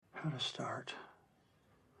How to start?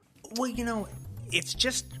 Well, it's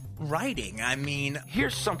just writing. I mean,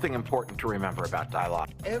 here's something important to remember about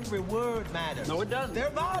dialogue. Every word matters. No, it doesn't.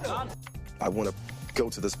 They're vital. I want to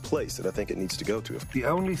go to this place that I think it needs to go to. The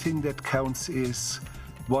only thing that counts is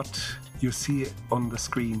what you see on the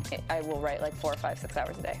screen. I will write like 4, 5, 6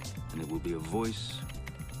 hours a day. And it will be a voice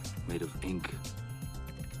made of ink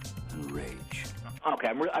and rage. Okay,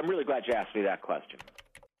 I'm really glad you asked me that question.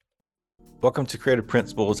 Welcome to Creative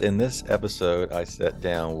Principles. In this episode, I sat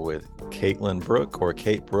down with Katelyn Brooke, or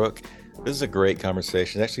Kate Brooke. This is a great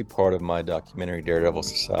conversation. It's actually part of my documentary, Daredevil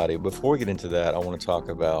Society. Before we get into that, I want to talk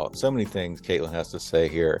about so many things Katelyn has to say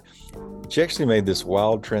here. She actually made this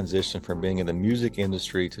wild transition from being in the music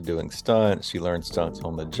industry to doing stunts. She learned stunts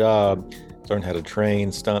on the job, learned how to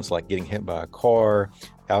train stunts like getting hit by a car,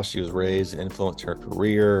 how she was raised and influenced her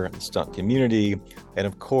career, the stunt community, and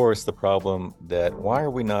of course the problem that why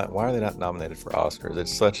are they not nominated for Oscars?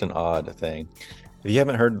 It's such an odd thing. If you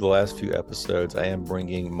haven't heard the last few episodes, I am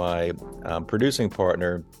bringing my producing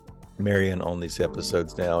partner, Marion, on these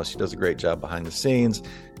episodes now. She does a great job behind the scenes.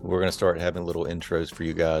 We're going to start having little intros for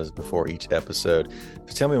you guys before each episode.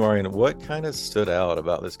 So tell me, Marion, what kind of stood out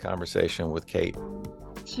about this conversation with Kate?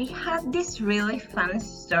 She had this really fun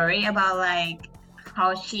story about like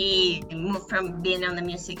how she moved from being on the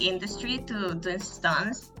music industry to doing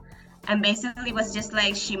stunts. And basically was just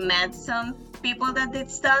like she met some people that did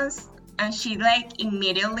stunts and she like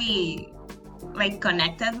immediately like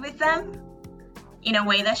connected with them in a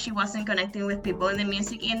way that she wasn't connecting with people in the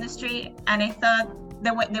music industry. And I thought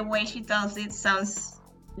the way she tells it sounds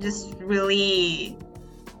just really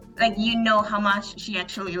like, how much she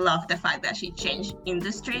actually loved the fact that she changed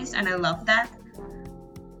industries, and I love that.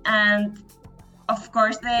 And of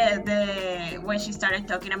course, the when she started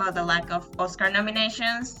talking about the lack of Oscar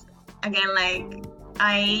nominations, again, like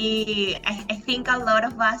I think a lot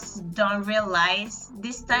of us don't realize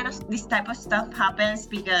this type of stuff happens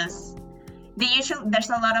because there's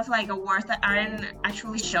a lot of like awards that aren't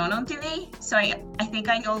actually shown on TV. So I think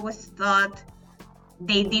I always thought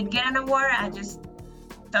they did get an award. I just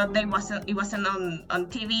thought it wasn't on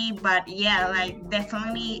TV. But yeah, like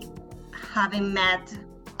definitely having met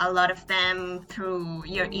a lot of them through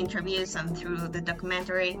your interviews and through the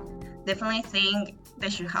documentary, definitely think they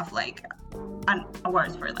should have like an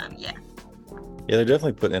awards for them. Yeah, they're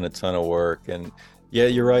definitely putting in a ton of work. And yeah,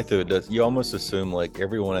 you're right though. It does. You almost assume like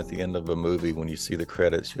everyone at the end of a movie, when you see the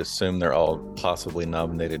credits, you assume they're all possibly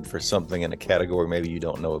nominated for something in a category maybe you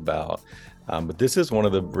don't know about. But this is one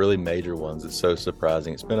of the really major ones. It's so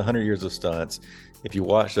surprising. It's been 100 years of stunts. If you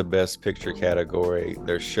watch the Best Picture category,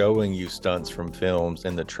 they're showing you stunts from films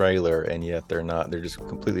in the trailer, and yet they're not. They're just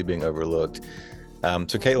completely being overlooked.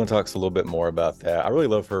 So Katelyn talks a little bit more about that. I really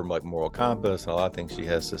love her like moral compass and a lot of things she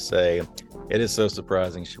has to say. It is so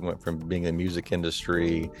surprising she went from being in the music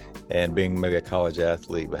industry and being maybe a college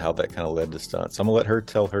athlete, but how that kind of led to stunts. So I'm gonna let her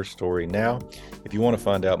tell her story now. If you want to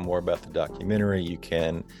find out more about the documentary, you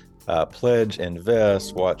can pledge,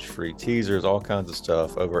 invest, watch free teasers, all kinds of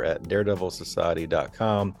stuff over at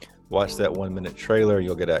daredevilsociety.com. Watch that 1-minute trailer.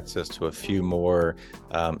 You'll get access to a few more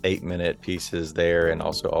 8-minute pieces there, and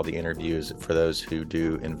also all the interviews for those who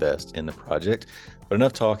do invest in the project. But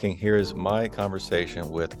enough talking. Here's my conversation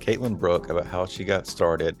with Katelyn Brooke about how she got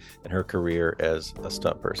started in her career as a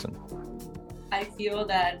stunt person. I feel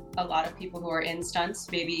that a lot of people who are in stunts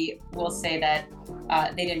maybe will say that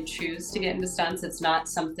they didn't choose to get into stunts. It's not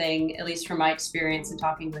something, at least from my experience and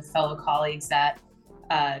talking with fellow colleagues, that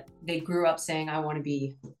they grew up saying, I want to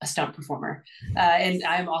be a stunt performer. And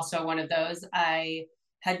I'm also one of those. I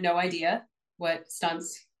had no idea what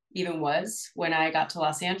stunts even was when I got to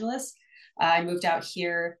Los Angeles. I moved out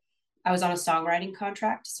here. I was on a songwriting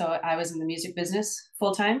contract, so I was in the music business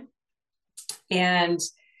full time. And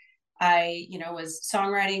I, was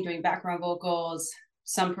songwriting, doing background vocals,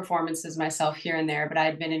 some performances myself here and there, but I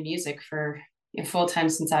had been in music for full time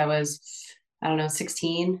since I was,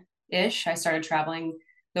 16-ish. I started traveling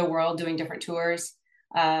the world doing different tours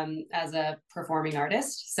as a performing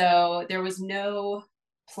artist. So there was no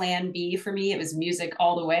plan B for me. It was music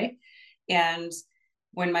all the way. And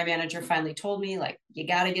when my manager finally told me, like, you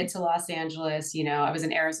got to get to Los Angeles, I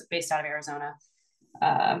was based out of Arizona.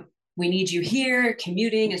 We need you here.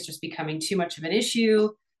 Commuting is just becoming too much of an issue.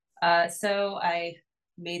 So I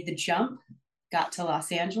made the jump, got to Los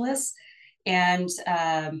Angeles, and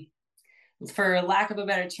for lack of a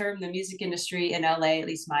better term, the music industry in LA, at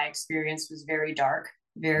least my experience, was very dark,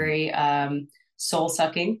 very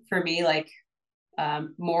soul-sucking for me, like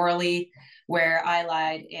morally, where I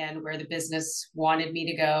lied and where the business wanted me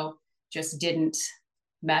to go just didn't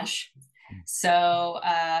mesh. So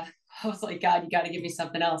I was like, God, you got to give me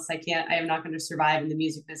something else. I am not going to survive in the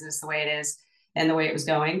music business the way it is and the way it was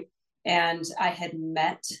going. And I had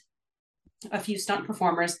met a few stunt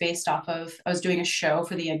performers based off of, I was doing a show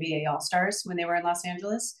for the NBA All-Stars when they were in Los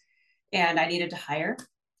Angeles. And I needed to hire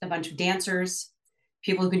a bunch of dancers,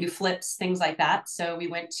 people who can do flips, things like that. So we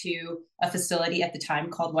went to a facility at the time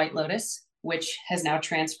called White Lotus, which has now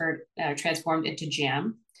transformed into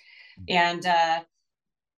Jam. And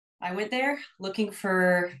I went there looking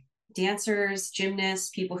for dancers, gymnasts,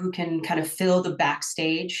 people who can kind of fill the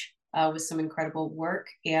backstage with some incredible work.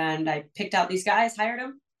 And I picked out these guys, hired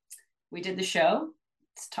them. We did the show,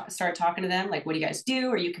 started talking to them, like, what do you guys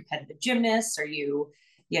do? Are you competitive gymnasts? Are you,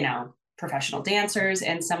 professional dancers?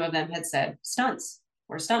 And some of them had said stunts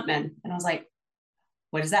or stuntmen. And I was like,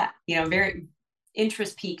 what is that? Very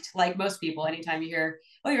interest piqued, like most people. Anytime you hear,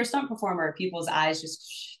 oh, you're a stunt performer, people's eyes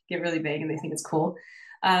just get really big and they think it's cool.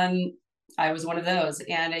 I was one of those.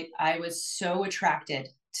 And I was so attracted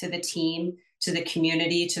to the team, to the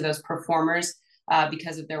community, to those performers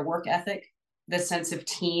because of their work ethic, the sense of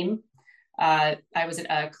team. I was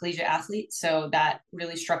a collegiate athlete, so that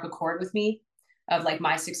really struck a chord with me of like,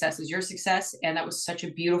 my success is your success. And that was such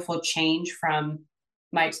a beautiful change from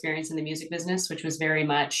my experience in the music business, which was very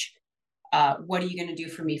much, what are you going to do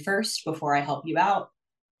for me first before I help you out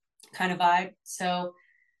kind of vibe. So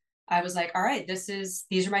I was like, all right,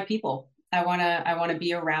 these are my people. I want to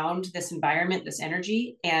be around this environment, this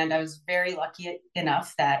energy. And I was very lucky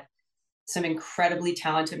enough that some incredibly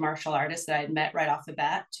talented martial artists that I had met right off the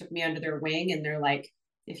bat took me under their wing. And they're like,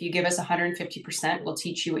 if you give us 150%, we'll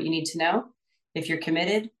teach you what you need to know. If you're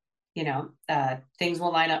committed, things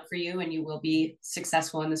will line up for you and you will be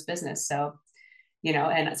successful in this business. So,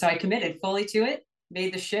 and so I committed fully to it,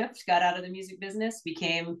 made the shift, got out of the music business,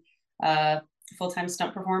 became a full-time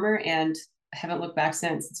stunt performer, and I haven't looked back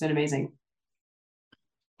since. It's been amazing.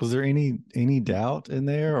 Was there any doubt in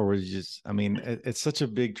there, or was you just, it's such a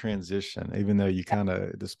big transition, even though you kind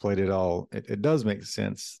of displayed it all. It does make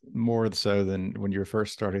sense more so than when you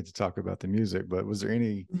first started to talk about the music, but was there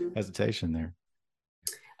any hesitation there?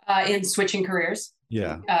 In switching careers?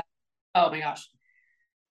 Yeah. Oh my gosh.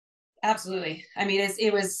 Absolutely.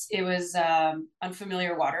 It was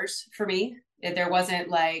unfamiliar waters for me. There wasn't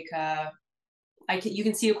like, you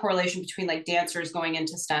can see a correlation between like dancers going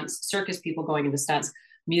into stunts, circus people going into stunts,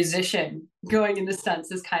 musician going into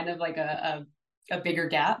stunts is kind of like a bigger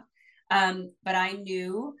gap. But I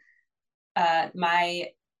knew my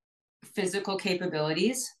physical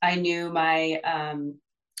capabilities. I knew my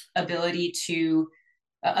ability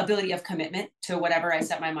of commitment to whatever I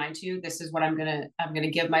set my mind to. This is what I'm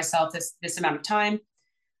gonna give myself this amount of time,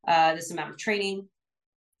 this amount of training,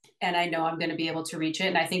 and I know I'm going to be able to reach it.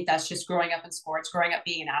 And I think that's just growing up in sports, growing up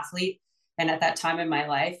being an athlete. And at that time in my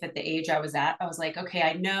life, at the age I was at, I was like, okay,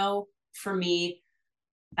 I know for me,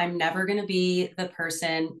 I'm never going to be the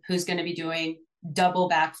person who's going to be doing double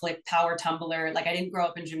backflip, power tumbler. Like, I didn't grow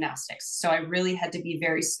up in gymnastics. So I really had to be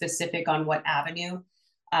very specific on what avenue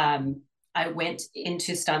I went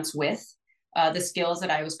into stunts with, the skills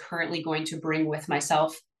that I was currently going to bring with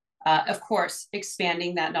myself. Of course,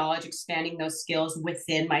 expanding that knowledge, expanding those skills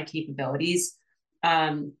within my capabilities.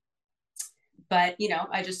 But,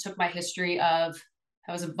 I just took my history of,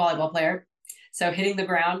 I was a volleyball player. So hitting the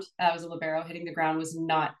ground, I was a libero. Hitting the ground was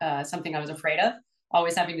not something I was afraid of.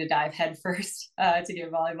 Always having to dive head first to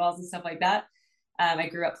get volleyballs and stuff like that. I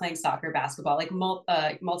grew up playing soccer, basketball, like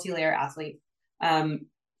multi-layer athlete.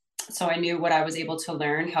 So I knew what I was able to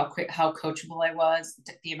learn, how coachable I was,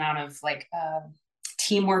 the amount of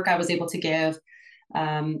teamwork I was able to give.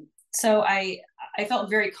 So I felt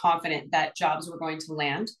very confident that jobs were going to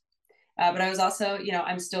land. But I was also,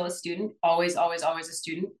 I'm still a student, always a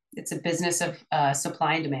student. It's a business of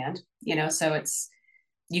supply and demand, so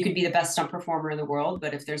you could be the best stunt performer in the world,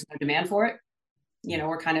 but if there's no demand for it,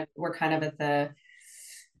 we're kind of at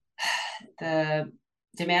the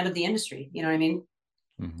demand of the industry. You know what I mean?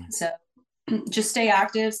 Mm-hmm. So just stay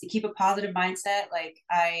active, keep a positive mindset. Like,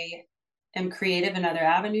 I am creative in other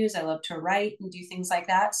avenues. I love to write and do things like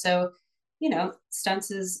that. So,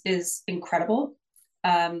 stunts is incredible.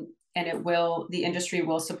 And the industry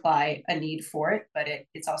will supply a need for it, but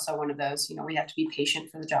it's also one of those, we have to be patient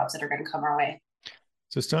for the jobs that are going to come our way.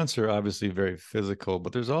 So stunts are obviously very physical,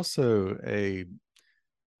 but there's also a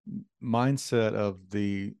mindset of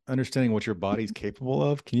the understanding what your body's capable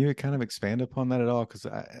of. Can you kind of expand upon that at all? Because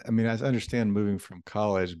I understand moving from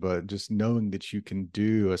college, but just knowing that you can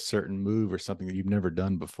do a certain move or something that you've never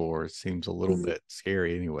done before seems a little bit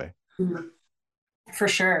scary anyway. For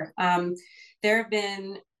sure. There have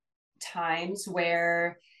been times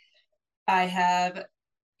where I have,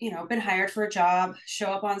 been hired for a job, show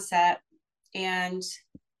up on set, and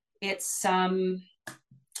it's I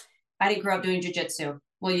didn't grow up doing jujitsu.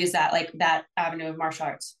 We'll use that, like that avenue of martial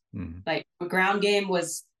arts. Like a ground game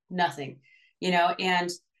was nothing, and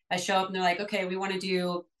I show up and they're like, okay, we want to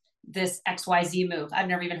do this XYZ move. I've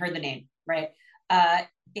never even heard the name, right?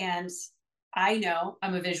 And I know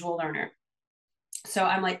I'm a visual learner. So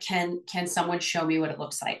I'm like, can someone show me what it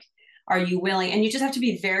looks like? Are you willing? And you just have to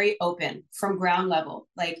be very open from ground level.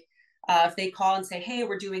 Like if they call and say, hey,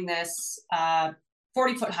 we're doing this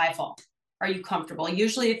 40-foot high fall. Are you comfortable?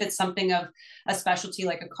 Usually if it's something of a specialty,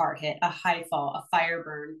 like a car hit, a high fall, a fire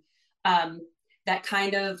burn, that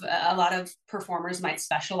kind of a lot of performers might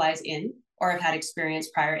specialize in or have had experience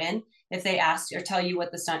prior in. If they ask or tell you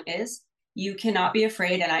what the stunt is, you cannot be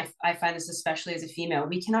afraid. And I find this, especially as a female,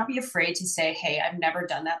 we cannot be afraid to say, hey, I've never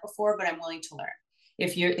done that before, but I'm willing to learn.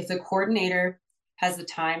 If the coordinator has the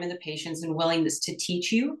time and the patience and willingness to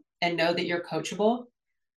teach you and know that you're coachable,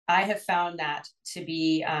 I have found that to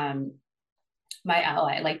be my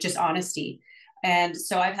ally, like just honesty. And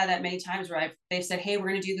so I've had that many times where they've said, hey, we're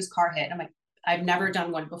going to do this car hit. I'm like, I've never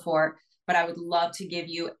done one before, but I would love to give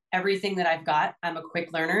you everything that I've got. I'm a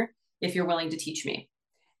quick learner if you're willing to teach me.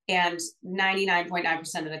 And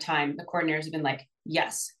 99.9% of the time, the coordinators have been like,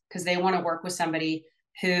 yes, because they want to work with somebody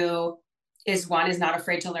who is not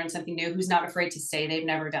afraid to learn something new, who's not afraid to say they've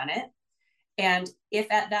never done it. And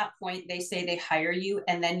if at that point they say they hire you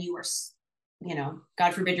and then you are,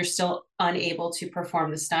 God forbid, you're still unable to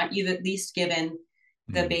perform the stunt, you've at least given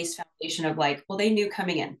the base foundation of like, well, they knew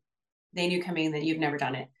coming in that you've never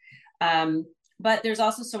done it. But there's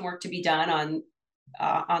also some work to be done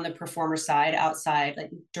on the performer side outside,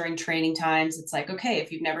 like during training times. It's like, okay,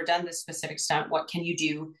 if you've never done this specific stunt, what can you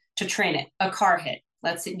do to train it? A car hit.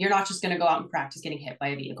 Let's say you're not just going to go out and practice getting hit by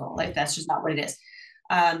a vehicle. Like that's just not what it is.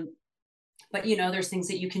 But there's things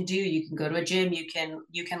that you can do. You can go to a gym. You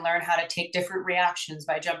can learn how to take different reactions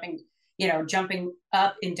by jumping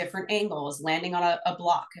up in different angles, landing on a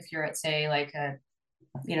block. If you're at, say, like a,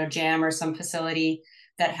 jam or some facility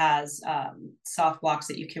that has soft blocks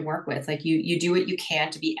that you can work with, like you do what you can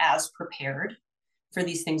to be as prepared for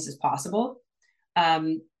these things as possible.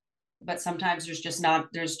 But sometimes there's just not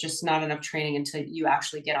enough training until you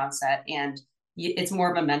actually get on set, and it's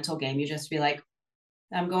more of a mental game. You just be like,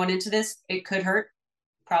 I'm going into this. It could hurt,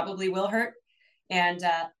 probably will hurt. And,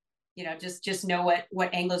 just know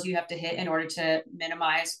what angles you have to hit in order to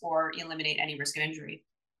minimize or eliminate any risk of injury.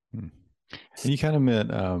 And you kind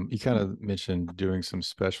of mentioned doing some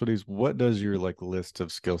specialties. What does your list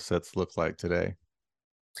of skill sets look like today?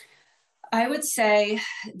 I would say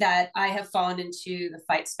that I have fallen into the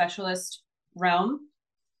fight specialist realm.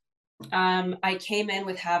 I came in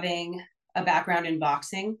with having a background in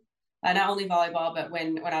boxing. Not only volleyball, but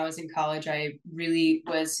when I was in college, I really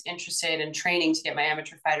was interested in training to get my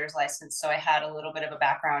amateur fighter's license. So I had a little bit of a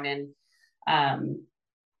background in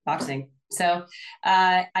boxing. So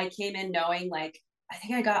I came in knowing, like, I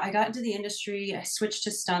think I got into the industry. I switched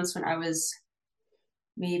to stunts when I was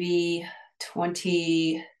maybe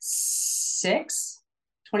 26.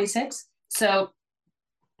 So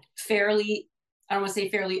fairly, I don't want to say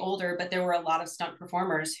fairly older, but there were a lot of stunt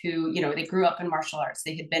performers who, they grew up in martial arts.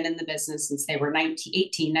 They had been in the business since they were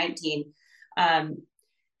 18, 19,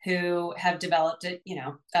 who have developed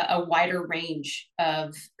a wider range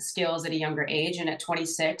of skills at a younger age. And at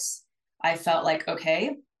 26, I felt like,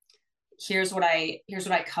 okay, here's what I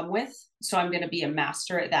come with. So I'm going to be a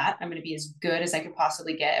master at that. I'm going to be as good as I could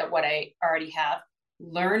possibly get at what I already have,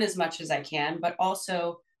 learn as much as I can, but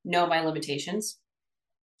also know my limitations.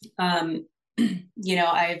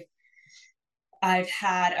 I've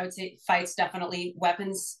had, I would say, fights, definitely.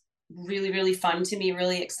 Weapons, really, really fun to me,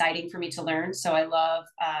 really exciting for me to learn. So I love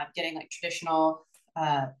getting like traditional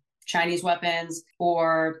Chinese weapons,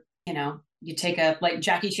 or, you take like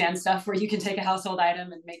Jackie Chan stuff where you can take a household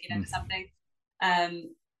item and make it into something.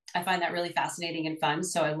 I find that really fascinating and fun.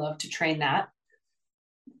 So I love to train that.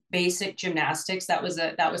 Basic gymnastics, that was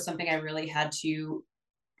something I really had to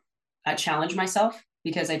challenge myself,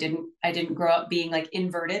 because I didn't grow up being like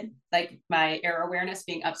inverted, like my air awareness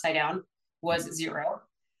being upside down was 0.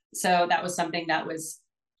 So that was something that was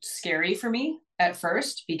scary for me at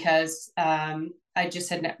first, because I just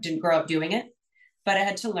didn't grow up doing it, but I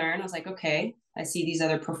had to learn. I was like, okay, I see these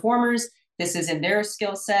other performers. This is in their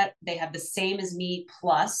skill set. They have the same as me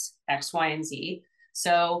plus X, Y, and Z.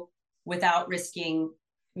 So without risking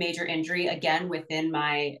major injury, again, within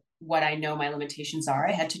what I know my limitations are,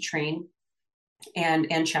 I had to train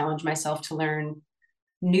and challenge myself to learn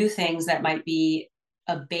new things that might be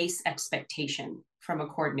a base expectation from a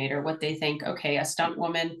coordinator, what they think, okay, a stunt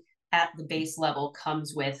woman at the base level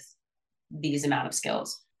comes with these amount of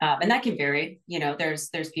skills. And that can vary. You know, there's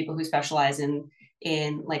people who specialize in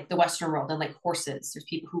like the Western world and like horses. There's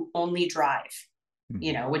people who only drive,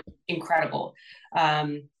 you know, which is incredible.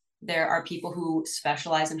 There are people who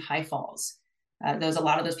specialize in high falls. A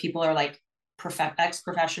lot of those people are like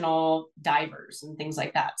ex-professional divers and things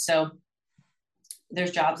like that. So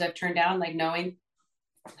there's jobs I've turned down, like knowing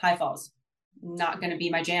high falls, not going to be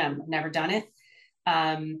my jam. I've never done it.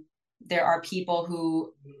 There are people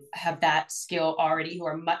who have that skill already, who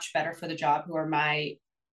are much better for the job, who are my,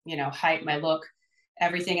 you know, height, my look,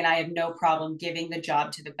 everything. And I have no problem giving the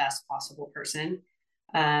job to the best possible person.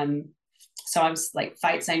 So I'm like,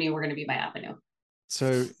 fights I knew were going to be my avenue.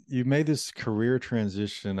 So you made this career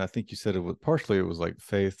transition. I think you said it was partially, it was like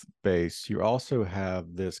faith-based. You also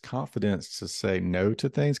have this confidence to say no to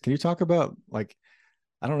things. Can you talk about, like,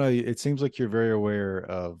 I don't know, it seems like you're very aware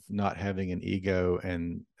of not having an ego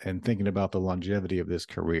and thinking about the longevity of this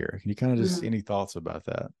career. Can you kind of just, any thoughts about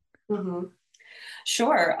that?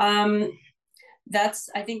 Sure. I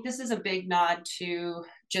think this is a big nod to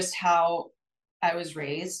just how I was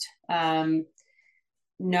raised.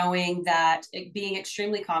 Knowing that, being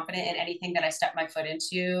extremely confident in anything that I step my foot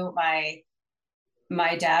into.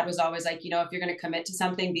 My dad was always like, you know, if you're going to commit to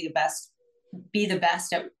something, be the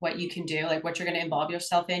best at what you can do, like what you're going to involve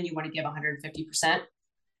yourself in, you want to give 150%.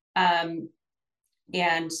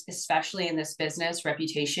 And especially in this business,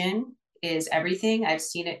 reputation is everything. I've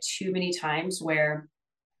seen it too many times where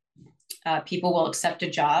people will accept a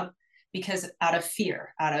job because out of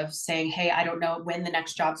fear, out of saying, hey, I don't know when the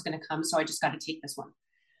next job's going to come, so I just got to take this one.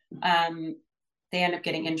 They end up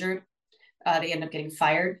getting injured. They end up getting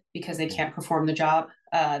fired because they can't perform the job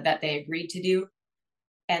that they agreed to do.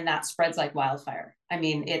 And that spreads like wildfire. I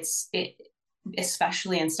mean,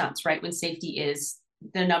 especially in stunts, right? When safety is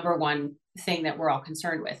the number one thing that we're all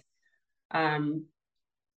concerned with. And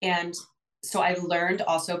so I've learned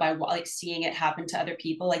also by like seeing it happen to other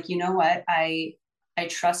people, like, you know what, I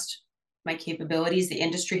trust my capabilities. The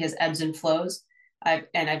industry has ebbs and flows.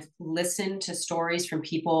 I've listened to stories from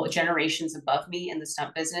people generations above me in the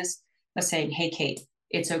stunt business of saying, hey, Kate,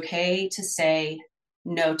 it's okay to say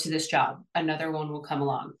no to this job. Another one will come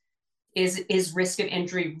along. Is risk of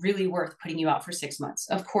injury really worth putting you out for 6 months?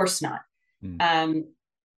 Of course not.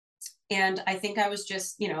 And I think I was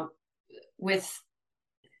just, you know, with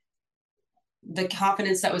the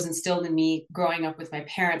confidence that was instilled in me growing up with my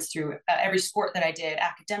parents through every sport that I did,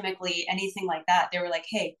 academically, anything like that, they were like,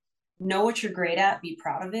 hey, know what you're great at, be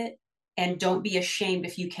proud of it, and don't be ashamed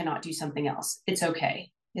if you cannot do something else. It's okay.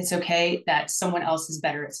 It's okay that someone else is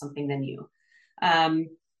better at something than you. And,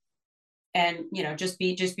 you know, just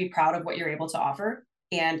be proud of what you're able to offer.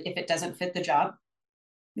 And if it doesn't fit the job,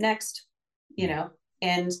 next, you know.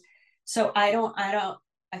 And so I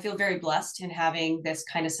feel very blessed in having this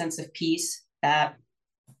kind of sense of peace that,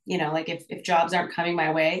 you know, like if jobs aren't coming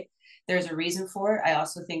my way, there's a reason for it. I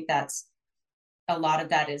also think that's a lot of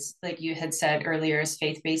that is, like you had said earlier, is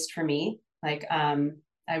faith-based for me. Like, I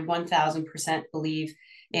 1000% believe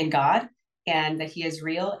in God and that he is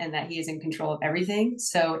real and that he is in control of everything.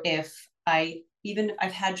 So if I've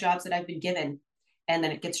had jobs that I've been given and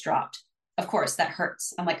then it gets dropped, of course that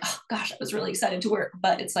hurts. I'm like, oh gosh, I was really excited to work,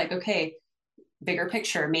 but it's like, okay, bigger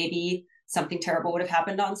picture, maybe something terrible would have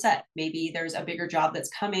happened on set. Maybe there's a bigger job that's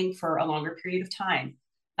coming for a longer period of time.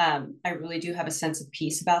 I really do have a sense of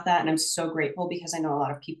peace about that. And I'm so grateful because I know a lot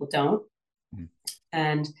of people don't.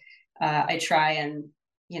 And I try and,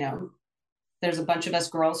 you know, there's a bunch of us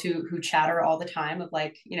girls who chatter all the time of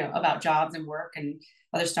like, you know, about jobs and work and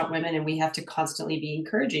other stunt women. And we have to constantly be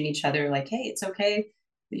encouraging each other. Like, hey, it's okay.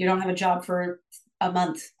 You don't have a job for a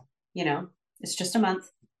month, you know, it's just a month,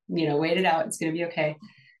 you know, wait it out. It's going to be okay.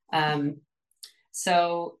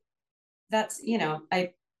 So that's, you know,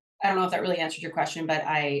 I don't know if that really answered your question, but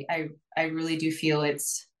I really do feel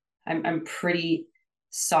I'm pretty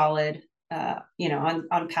solid, you know,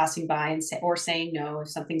 on passing by and saying no if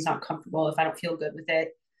something's not comfortable, if I don't feel good with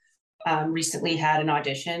it. Recently had an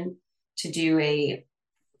audition to do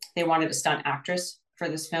they wanted a stunt actress for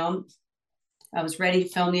this film. I was ready to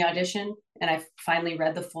film the audition and I finally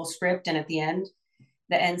read the full script. And at the end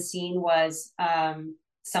scene was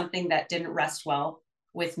something that didn't rest well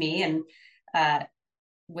with me and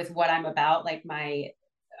with what I'm about. Like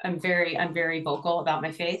I'm very vocal about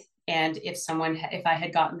my faith. And if I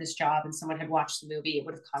had gotten this job and someone had watched the movie, it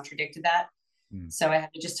would have contradicted that. So I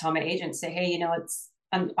had to just tell my agent, say, hey, you know,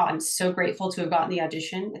 I'm so grateful to have gotten the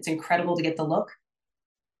audition. It's incredible to get the look.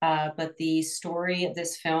 But the story of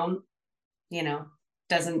this film, you know,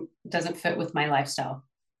 doesn't fit with my lifestyle.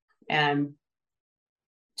 And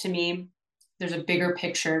to me, there's a bigger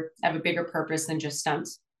picture, I have a bigger purpose than just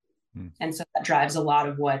stunts. And so that drives a lot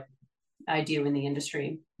of what I do in the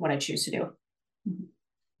industry, what I choose to do.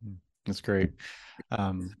 That's great.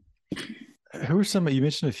 Who are some, you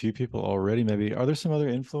mentioned a few people already, maybe, are there some other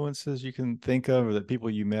influences you can think of, or that people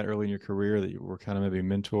you met early in your career that you were kind of maybe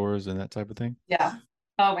mentors and that type of thing? Yeah.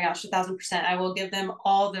 Oh my gosh, 1,000%. I will give them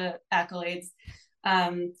all the accolades.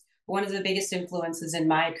 One of the biggest influences in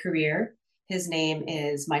my career, his name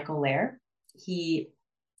is Michael Lair. He,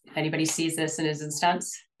 if anybody sees this and is in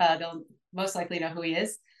Stunts, they'll most likely know who he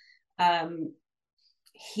is.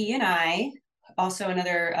 He and I, also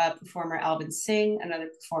another performer, Alvin Singh, another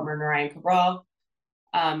performer, Narayan Cabral,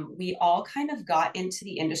 we all kind of got into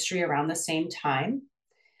the industry around the same time.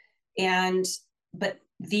 But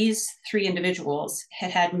these three individuals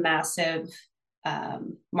had massive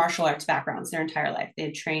martial arts backgrounds their entire life. They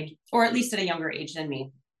had trained, or at least at a younger age than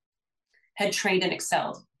me, had trained and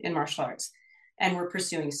excelled in martial arts and were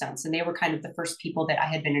pursuing stunts. And they were kind of the first people that I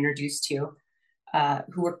had been introduced to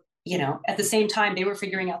who were, at the same time, they were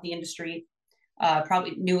figuring out the industry,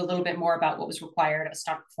 probably knew a little bit more about what was required as a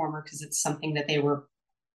stunt performer, because it's something that they were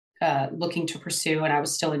looking to pursue. And I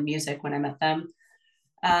was still in music when I met them.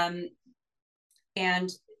 And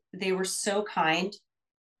they were so kind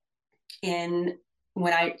in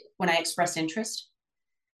when I expressed interest.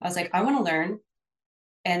 I was like, I want to learn.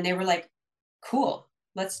 And they were like, cool,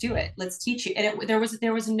 let's do it. Let's teach you. And there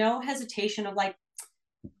was no hesitation of like,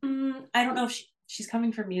 I don't know if she's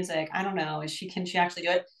coming from music. I don't know. Can she actually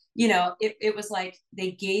do it? It was like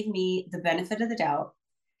they gave me the benefit of the doubt.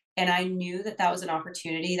 And I knew that was an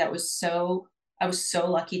opportunity I was so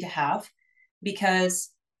lucky to have,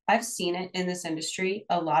 because I've seen it in this industry.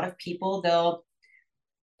 A lot of people,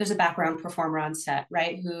 there's a background performer on set,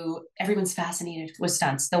 right? Who everyone's fascinated with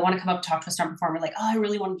stunts. They'll want to come up and talk to a stunt performer like, oh, I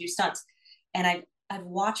really want to do stunts. And I've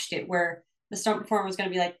watched it where the stunt performer is going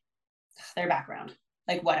to be like, their background,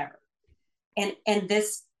 like whatever. And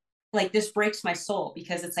this breaks my soul,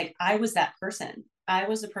 because it's like, I was that person. I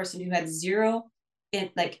was the person who had zero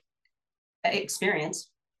experience,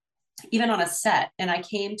 even on a set. And I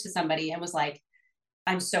came to somebody and was like,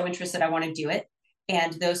 I'm so interested, I want to do it.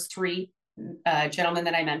 And those three gentlemen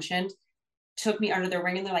that I mentioned took me under their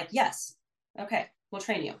wing, and they're like, yes, okay, we'll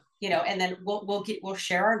train you, and then we'll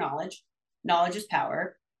share our knowledge. Knowledge is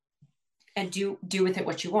power, and do with it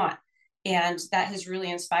what you want. And that has really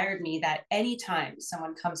inspired me, that anytime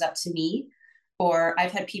someone comes up to me, or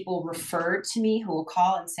I've had people referred to me who will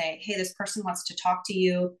call and say, hey, this person wants to talk to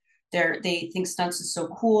you. They think Stunts is so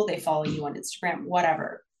cool. They follow you on Instagram,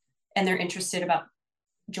 whatever. And they're interested about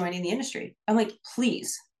joining the industry. I'm like,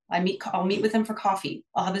 please, I'll meet with them for coffee.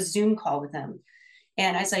 I'll have a Zoom call with them.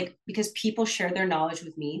 And I was like, because people share their knowledge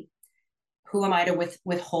with me, who am I to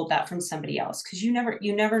withhold that from somebody else? Because you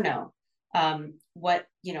never know what,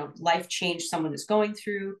 life change someone is going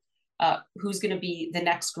through, who's going to be the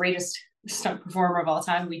next greatest stunt performer of all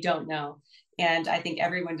time. We don't know. And I think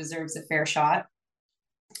everyone deserves a fair shot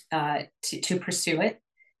to pursue it.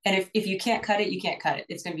 And if you can't cut it, you can't cut it.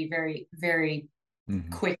 It's going to be very, very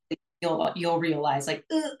quickly. You'll realize like,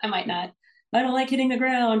 I don't like hitting the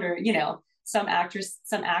ground, or, some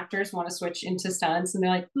actors want to switch into stunts and they're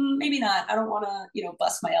like, maybe not. I don't want to,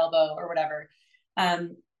 bust my elbow or whatever.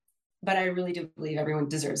 But I really do believe everyone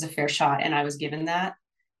deserves a fair shot. And I was given that.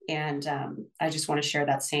 And I just want to share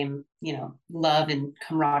that same, love and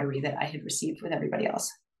camaraderie that I had received with everybody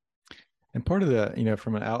else. And part of that,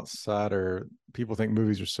 from an outsider, people think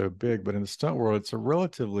movies are so big, but in the stunt world, it's a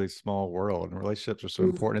relatively small world, and relationships are so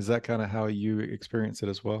important. Is that kind of how you experience it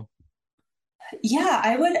as well? Yeah,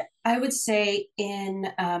 I would say in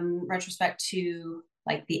retrospect to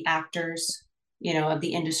like the actors, of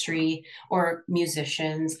the industry, or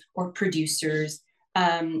musicians or producers,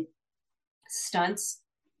 stunts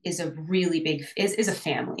is a really big, is a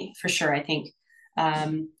family for sure. I think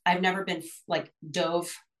I've never been like dove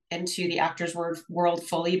into the actors world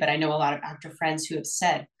fully, but I know a lot of actor friends who have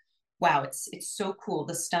said, wow, it's so cool.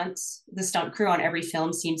 The stunt crew on every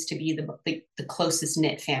film seems to be the closest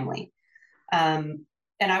knit family. And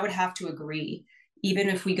I would have to agree. Even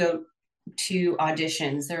if we go to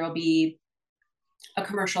auditions, there will be a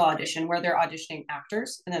commercial audition where they're auditioning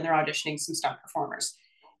actors, and then they're auditioning some stunt performers.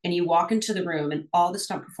 And you walk into the room and all the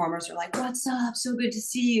stunt performers are like, what's up? So good to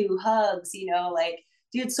see you. Hugs, like,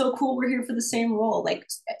 dude, so cool. We're here for the same role. Like,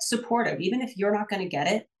 supportive. Even if you're not going to get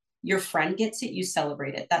it, your friend gets it, you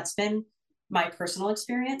celebrate it. That's been my personal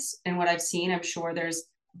experience. And what I've seen, I'm sure there's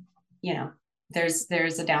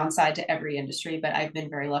a downside to every industry, but I've been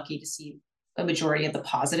very lucky to see a majority of the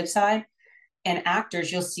positive side. and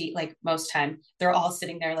actors, you'll see like most time they're all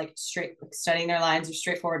sitting there like straight, like, studying their lines or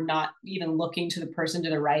straightforward, not even looking to the person to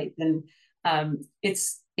the right. And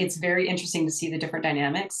it's very interesting to see the different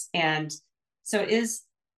dynamics. And so it's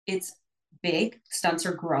big. Stunts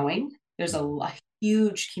are growing. There's a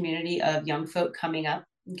huge community of young folk coming up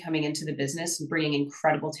and coming into the business and bringing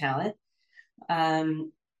incredible talent.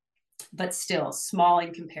 But still small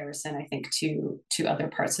in comparison, I think, to other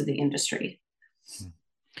parts of the industry.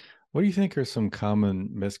 What do you think are some common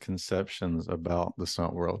misconceptions about the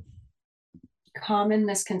stunt world? Common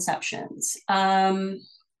misconceptions. Wow.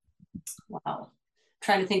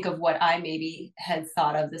 Trying to think of what I maybe had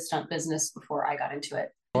thought of the stunt business before I got into it.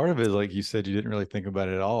 Part of it, like you said, you didn't really think about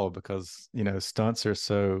it at all because, you know, stunts are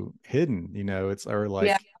so hidden, you know, it's or like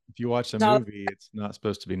Yeah. if you watch a movie, it's not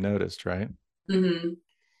supposed to be noticed, right? Mm-hmm.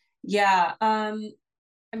 Yeah. I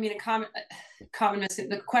mean,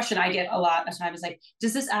 the question I get a lot of time is like,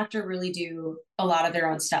 does this actor really do a lot of their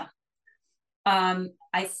own stuff? I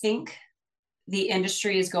think the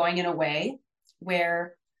industry is going in a way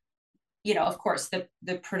where, you know, of course, the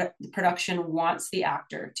production wants the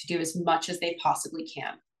actor to do as much as they possibly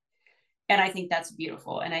can. And I think that's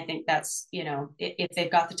beautiful. And I think that's, you know, if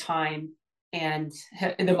they've got the time and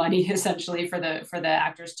the money essentially for the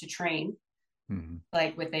actors to train,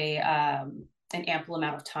 like with an ample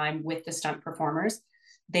amount of time with the stunt performers,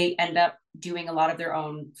 they end up doing a lot of their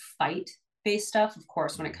own fight-based stuff. Of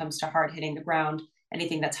course, when it comes to hard hitting the ground,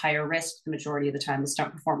 anything that's higher risk, the majority of the time the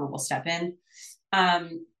stunt performer will step in.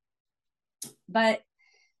 But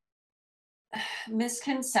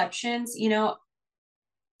misconceptions, you know,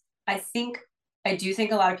 I do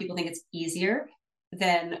think a lot of people think it's easier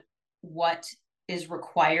than what is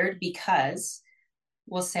required because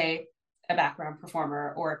we'll say a background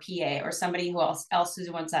performer or a PA or somebody who else is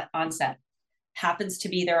on set happens to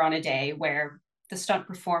be there on a day where the stunt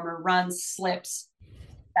performer runs, slips.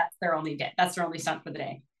 That's their only day. That's their only stunt for the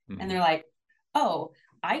day. And they're like, oh,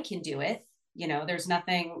 I can do it. You know, there's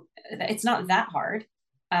nothing, it's not that hard.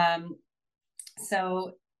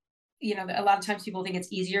 So, you know, a lot of times people think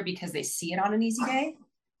it's easier because they see it on an easy day.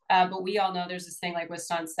 But we all know there's this thing like with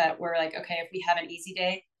stunts that we're like, okay, if we have an easy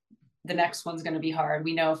day, the next one's going to be hard.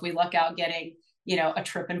 We know if we look out getting, you know, a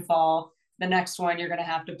trip and fall, the next one you're going to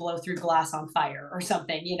have to blow through glass on fire or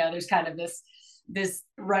something. You know, there's kind of this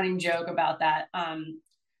running joke about that.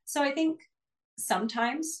 So I think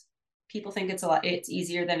sometimes people think it's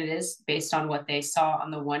easier than it is based on what they saw on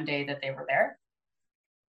the one day that they were there.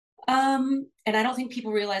 And I don't think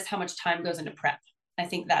people realize how much time goes into prep. I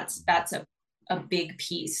think that's a big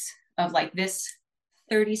piece of like this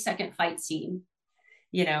 30-second fight scene,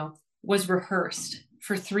 you know, was rehearsed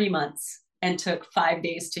for 3 months and took 5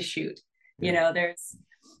 days to shoot. You know,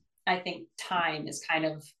 I think time is kind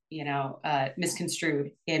of, you know,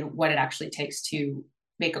 misconstrued in what it actually takes to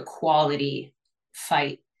make a quality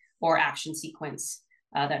fight or action sequence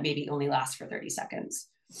that maybe only lasts for 30 seconds.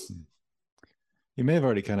 You may have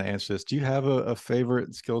already kind of answered this. Do you have a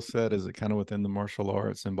favorite skill set? Is it kind of within the martial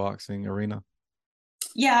arts and boxing arena?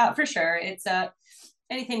 Yeah, for sure. It's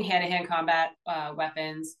anything hand-to-hand combat,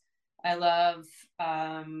 weapons. I love,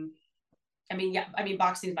 boxing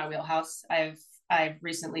is my wheelhouse. I've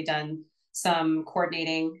recently done some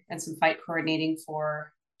coordinating and some fight coordinating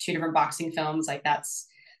for 2 different boxing films. Like that's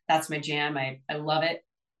my jam. I love it.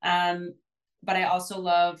 But I also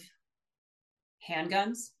love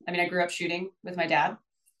handguns. I mean, I grew up shooting with my dad.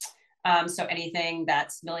 So anything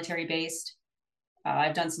that's military based.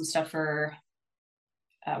 I've done some stuff for,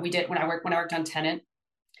 when I worked on Tenet.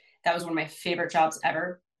 That was one of my favorite jobs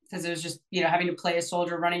ever because it was just, you know, having to play a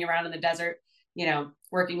soldier running around in the desert, you know,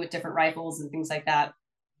 working with different rifles and things like that.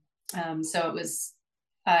 So it was,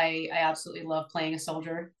 I absolutely love playing a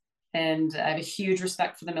soldier, and I have a huge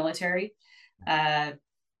respect for the military. And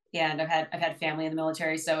I've had family in the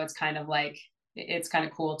military, so it's kind of like, it's kind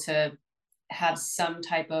of cool to have some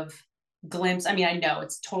type of glimpse. I mean, I know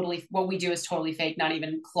it's totally, what we do is totally fake, not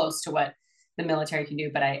even close to what the military can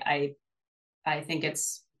do, but I think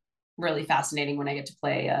it's really fascinating when I get to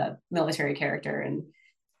play a military character and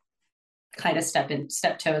kind of step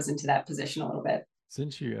toes into that position a little bit.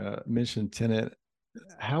 Since you mentioned Tenet,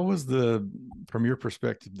 how was from your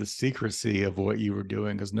perspective, the secrecy of what you were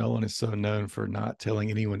doing? Because Nolan is so known for not telling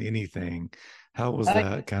anyone anything. How was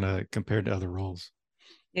that kind of compared to other roles?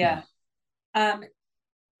 Yeah.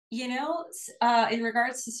 You know, in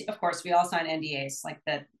regards to, of course, we all sign NDAs like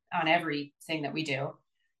that on everything that we do.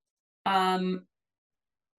 I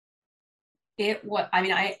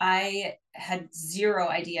had zero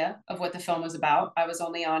idea of what the film was about. I was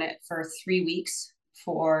only on it for 3 weeks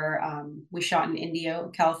we shot in Indio,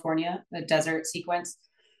 California, a desert sequence.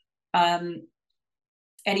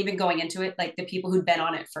 And even going into it, like the people who'd been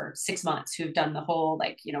on it for 6 months, who've done the whole,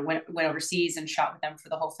 like, you know, went overseas and shot with them for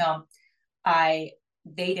the whole film,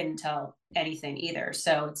 they didn't tell anything either.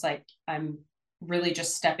 So it's like, I'm really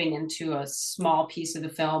just stepping into a small piece of the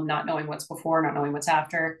film, not knowing what's before, not knowing what's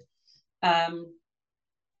after.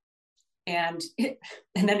 And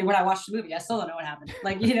then when I watched the movie, I still don't know what happened.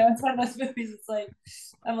 Like, you know, it's one of those movies. It's like,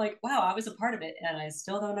 I'm like, wow, I was a part of it and I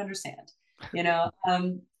still don't understand, you know?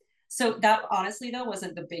 So that honestly though,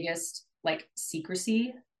 wasn't the biggest like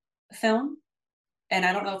secrecy film. And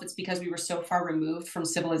I don't know if it's because we were so far removed from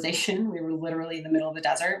civilization. We were literally in the middle of the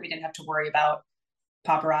desert. We didn't have to worry about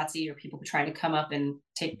paparazzi or people trying to come up and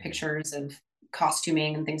take pictures of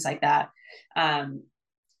costuming and things like that.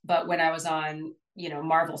 But when I was on, you know,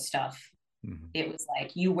 Marvel stuff, it was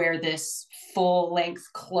like, you wear this full length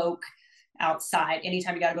cloak outside.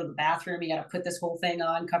 Anytime you got to go to the bathroom, you got to put this whole thing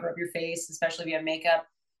on, cover up your face, especially if you have makeup.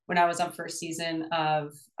 When I was on first season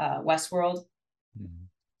of Westworld,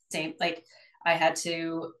 same, like I had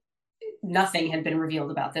to, nothing had been revealed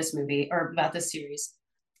about this movie or about this series.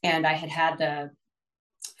 And I had the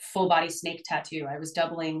full body snake tattoo. I was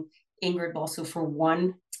doubling Ingrid also for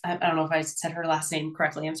one. I don't know if I said her last name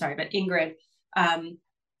correctly. I'm sorry, but Ingrid,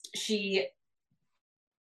 she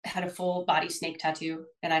had a full body snake tattoo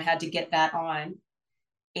and I had to get that on.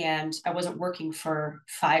 And I wasn't working for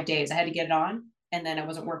 5 days. I had to get it on. And then I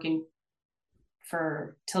wasn't working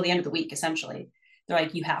for till the end of the week, essentially. They're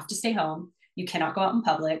like, you have to stay home. You cannot go out in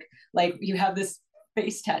public. Like, you have this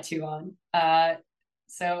face tattoo on.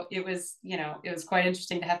 So it was, you know, it was quite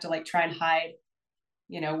interesting to have to like try and hide,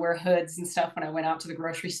 you know, wear hoods and stuff when I went out to the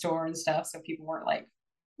grocery store and stuff. So people weren't like,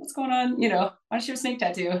 what's going on? You know, why does she have a snake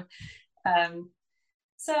tattoo?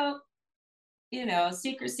 So, you know,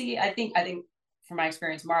 secrecy, I think from my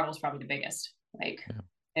experience, Marvel's probably the biggest. Like,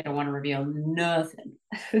 they don't want to reveal nothing.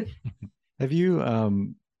 Have you, I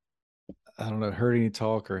don't know, heard any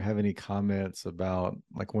talk or have any comments about,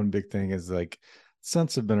 like, one big thing is like,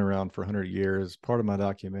 Stunts have been around for 100 years. Part of my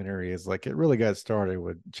documentary is like, it really got started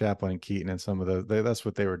with Chaplin and Keaton and some of that's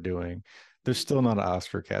what they were doing. There's still not an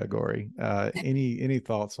Oscar category. Any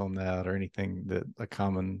thoughts on that, or anything that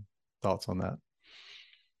common thoughts on that?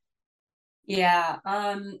 Yeah.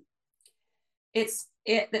 It's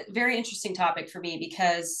a very interesting topic for me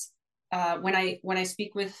because when I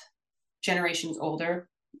speak with generations older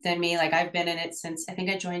than me, like I've been in it since, I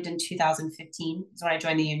think I joined in 2015 is when I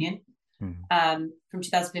joined the union. From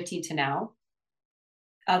 2015 to now,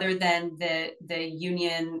 other than the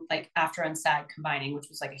union, like AFTRA and SAG combining, which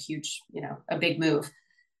was like a huge, you know, a big move.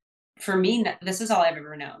 For me, this is all I've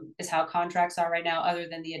ever known, is how contracts are right now, other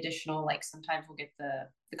than the additional, like sometimes we'll get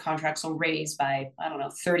the contracts will raise by, I don't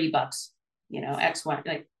know, $30, you know, X amount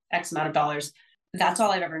of dollars. That's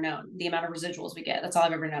all I've ever known. The amount of residuals we get, that's all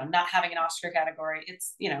I've ever known. Not having an Oscar category,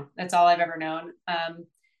 it's, you know, that's all I've ever known.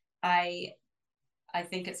 I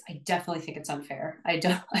definitely think it's unfair. I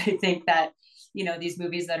think that, you know, these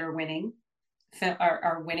movies that are winning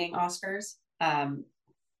are winning Oscars. The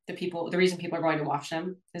reason people are going to watch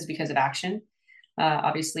them is because of action.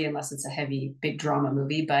 Obviously, unless it's a heavy, big drama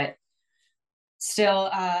movie, but still,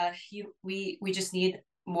 we just need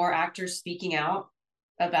more actors speaking out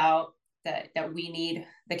about that we need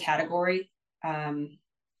the category.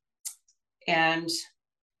 And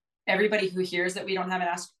everybody who hears that we don't have an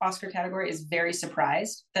Oscar category is very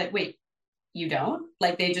surprised that, wait, you don't?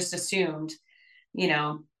 Like, they just assumed, you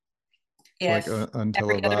know, if like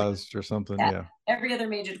untelevised or something. Yeah. Every other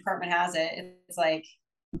major department has it. It's like,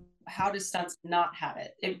 how does Stunts not have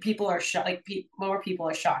it? People are shocked. Like, more people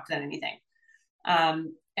are shocked than anything.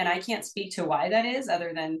 And I can't speak to why that is,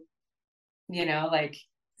 other than, you know, like,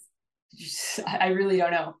 I really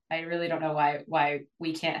don't know. I really don't know why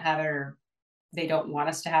we can't have it, or they don't want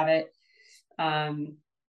us to have it.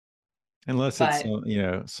 Unless it's some, you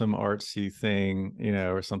know, some artsy thing, you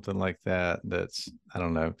know, or something like that. That's, I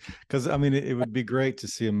don't know. Because I mean, it would be great to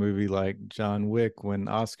see a movie like John Wick win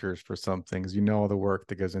Oscars for something, because you know all the work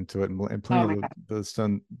that goes into it, and plenty of the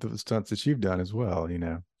stunts that you've done as well, you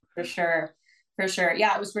know. For sure.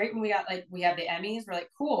 Yeah, it was great when we have the Emmys. We're like,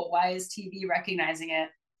 cool. Why is TV recognizing it,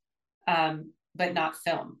 but not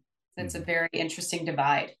film? That's a very interesting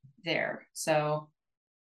divide there. So,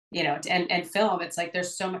 you know, and film, it's like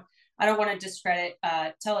there's so much. I don't want to discredit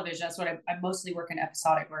television. That's what I mostly work in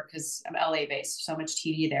episodic work because I'm LA based, so much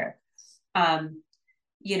TV there.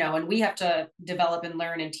 You know, and we have to develop and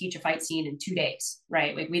learn and teach a fight scene in 2 days,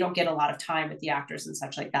 right? Like, we don't get a lot of time with the actors and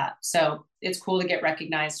such like that. So it's cool to get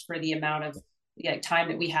recognized for the amount of time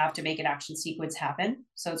that we have to make an action sequence happen.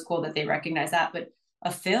 So it's cool that they recognize that. But a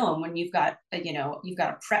film, when you've got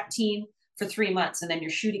a prep team for 3 months, and then you're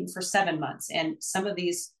shooting for 7 months. And some of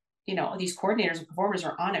these, these coordinators and performers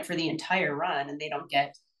are on it for the entire run, and they don't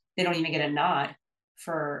even get a nod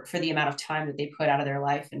for the amount of time that they put out of their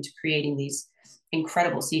life into creating these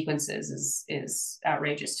incredible sequences is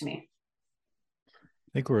outrageous to me.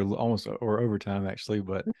 I think we're almost or over time actually,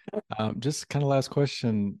 but just kind of last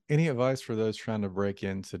question. Any advice for those trying to break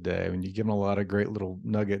in today? I mean, you give them a lot of great little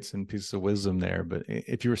nuggets and pieces of wisdom there, but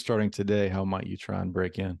if you were starting today, how might you try and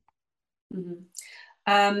break in?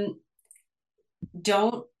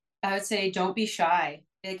 I would say don't be shy.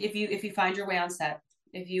 Like if you find your way on set,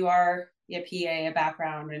 if you are a PA, a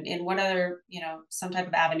background, and in one other, some type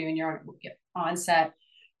of avenue, and you're on set,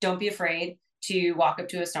 don't be afraid to walk up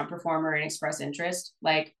to a stunt performer and express interest.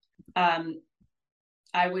 Like,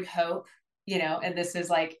 I would hope, and this is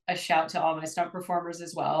like a shout to all my stunt performers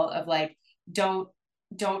as well, of like, don't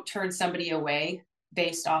turn somebody away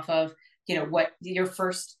based off of, what you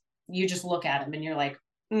just look at them and you're like,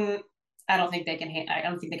 I don't think they can hang. I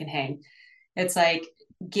don't think they can hang. It's like,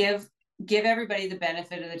 give everybody the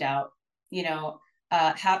benefit of the doubt,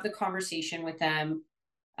 have the conversation with them.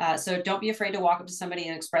 So don't be afraid to walk up to somebody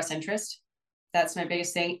and express interest. That's my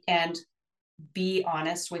biggest thing. And be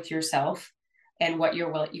honest with yourself and what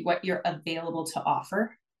you're available to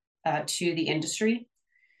offer to the industry.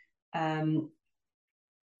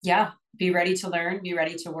 Be ready to learn, be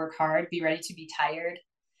ready to work hard, be ready to be tired.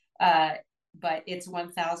 But it's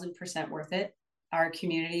 1000% worth it. Our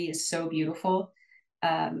community is so beautiful,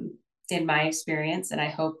 in my experience. And I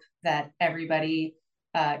hope that everybody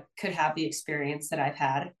could have the experience that I've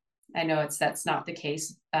had. I know that's not the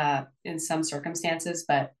case in some circumstances,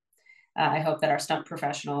 but I hope that our stunt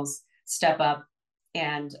professionals step up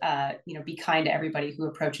and be kind to everybody who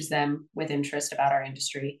approaches them with interest about our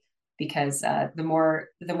industry, because the more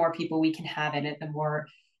people we can have in it, the more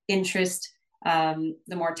interest,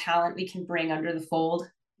 the more talent we can bring under the fold.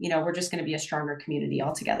 We're just going to be a stronger community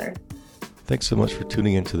altogether. Thanks so much for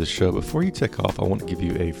tuning into the show. Before you take off, I want to give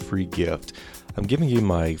you a free gift. I'm giving you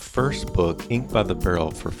my first book, Ink by the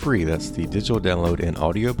Barrel, for free. That's the digital download and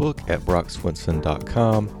audiobook at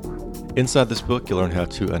brockswinson.com. Inside this book, you'll learn how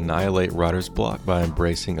to annihilate writer's block by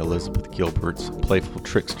embracing Elizabeth Gilbert's playful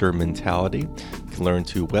trickster mentality. You can learn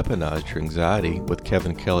to weaponize your anxiety with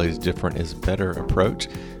Kevin Kelly's different is better approach,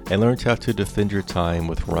 and learn how to defend your time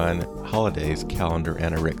with Ryan Holiday's calendar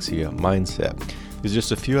anorexia mindset. There's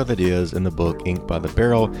just a few other ideas in the book, Ink by the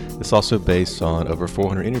Barrel. It's also based on over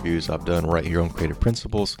 400 interviews I've done right here on Creative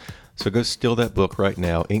Principles. So go steal that book right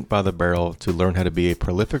now, Ink by the Barrel, to learn how to be a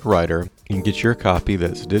prolific writer. You can get your copy,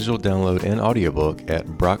 that's digital download and audiobook, at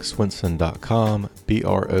brockswinson.com,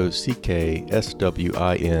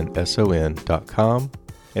 brockswinson.com.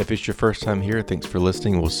 And if it's your first time here, thanks for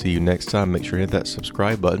listening. We'll see you next time. Make sure to hit that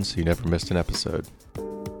subscribe button so you never miss an episode.